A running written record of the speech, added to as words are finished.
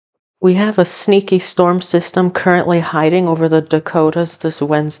We have a sneaky storm system currently hiding over the Dakotas this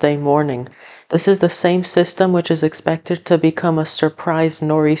Wednesday morning. This is the same system which is expected to become a surprise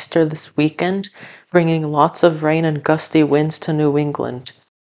nor'easter this weekend, bringing lots of rain and gusty winds to New England.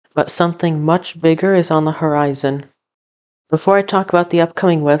 But something much bigger is on the horizon. Before I talk about the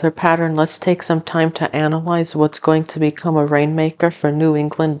upcoming weather pattern, let's take some time to analyze what's going to become a rainmaker for New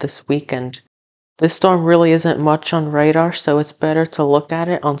England this weekend. This storm really isn't much on radar, so it's better to look at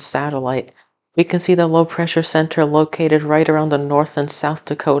it on satellite. We can see the low pressure center located right around the North and South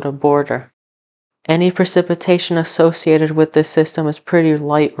Dakota border. Any precipitation associated with this system is pretty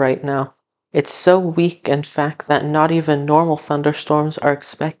light right now. It's so weak, in fact, that not even normal thunderstorms are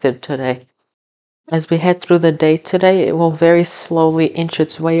expected today. As we head through the day today, it will very slowly inch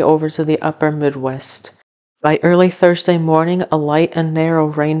its way over to the upper Midwest. By early Thursday morning, a light and narrow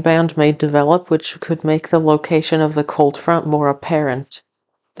rain band may develop, which could make the location of the cold front more apparent.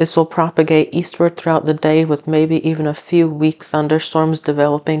 This will propagate eastward throughout the day, with maybe even a few weak thunderstorms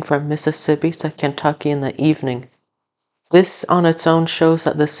developing from Mississippi to Kentucky in the evening. This on its own shows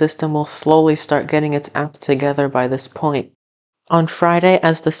that the system will slowly start getting its act together by this point. On Friday,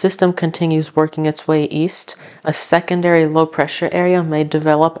 as the system continues working its way east, a secondary low-pressure area may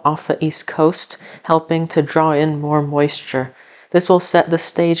develop off the east coast, helping to draw in more moisture. This will set the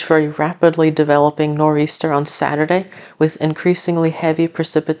stage for a rapidly developing nor'easter on Saturday, with increasingly heavy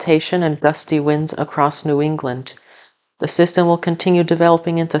precipitation and gusty winds across New England. The system will continue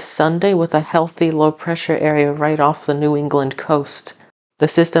developing into Sunday with a healthy low-pressure area right off the New England coast. The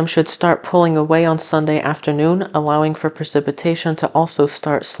system should start pulling away on Sunday afternoon, allowing for precipitation to also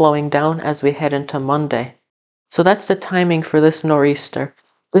start slowing down as we head into Monday. So that's the timing for this nor'easter.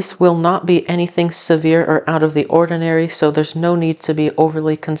 This will not be anything severe or out of the ordinary, so there's no need to be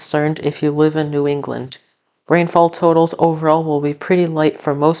overly concerned if you live in New England. Rainfall totals overall will be pretty light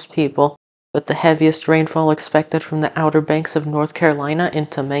for most people, with the heaviest rainfall expected from the Outer Banks of North Carolina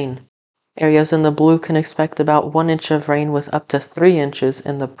into Maine. Areas in the blue can expect about 1 inch of rain with up to 3 inches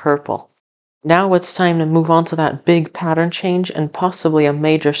in the purple. Now it's time to move on to that big pattern change and possibly a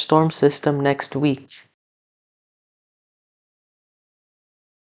major storm system next week.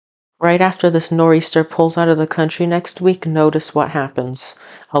 Right after this nor'easter pulls out of the country next week, notice what happens.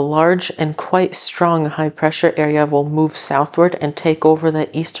 A large and quite strong high-pressure area will move southward and take over the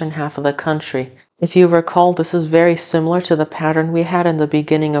eastern half of the country. If you recall, this is very similar to the pattern we had in the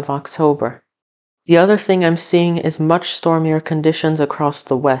beginning of October. The other thing I'm seeing is much stormier conditions across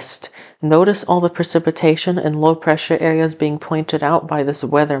the west. Notice all the precipitation and low-pressure areas being pointed out by this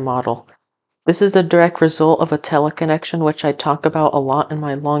weather model. This is a direct result of a teleconnection which I talk about a lot in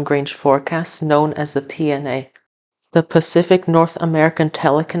my long-range forecasts, known as the PNA. The Pacific North American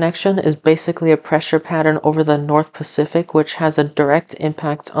teleconnection is basically a pressure pattern over the North Pacific which has a direct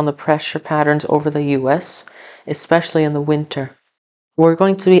impact on the pressure patterns over the US, especially in the winter. We're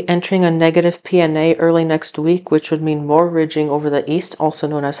going to be entering a negative PNA early next week, which would mean more ridging over the east, also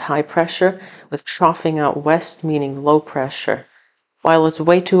known as high pressure, with troughing out west, meaning low pressure. While it's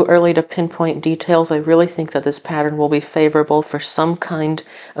way too early to pinpoint details, I really think that this pattern will be favorable for some kind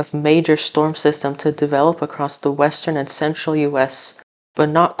of major storm system to develop across the western and central US, but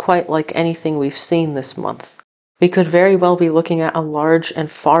not quite like anything we've seen this month. We could very well be looking at a large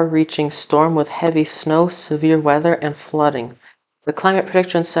and far-reaching storm with heavy snow, severe weather, and flooding. The Climate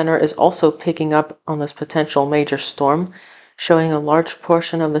Prediction Center is also picking up on this potential major storm, showing a large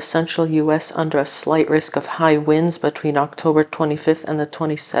portion of the central U.S. under a slight risk of high winds between October 25th and the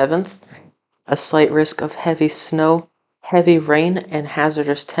 27th, a slight risk of heavy snow, heavy rain, and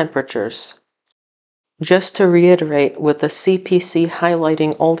hazardous temperatures. Just to reiterate, with the CPC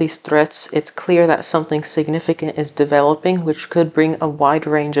highlighting all these threats, it's clear that something significant is developing which could bring a wide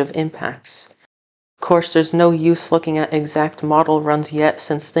range of impacts. Of course, there's no use looking at exact model runs yet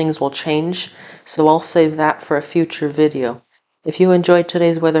since things will change, so I'll save that for a future video. If you enjoyed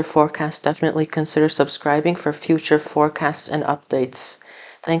today's weather forecast, definitely consider subscribing for future forecasts and updates.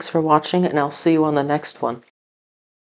 Thanks for watching, and I'll see you on the next one.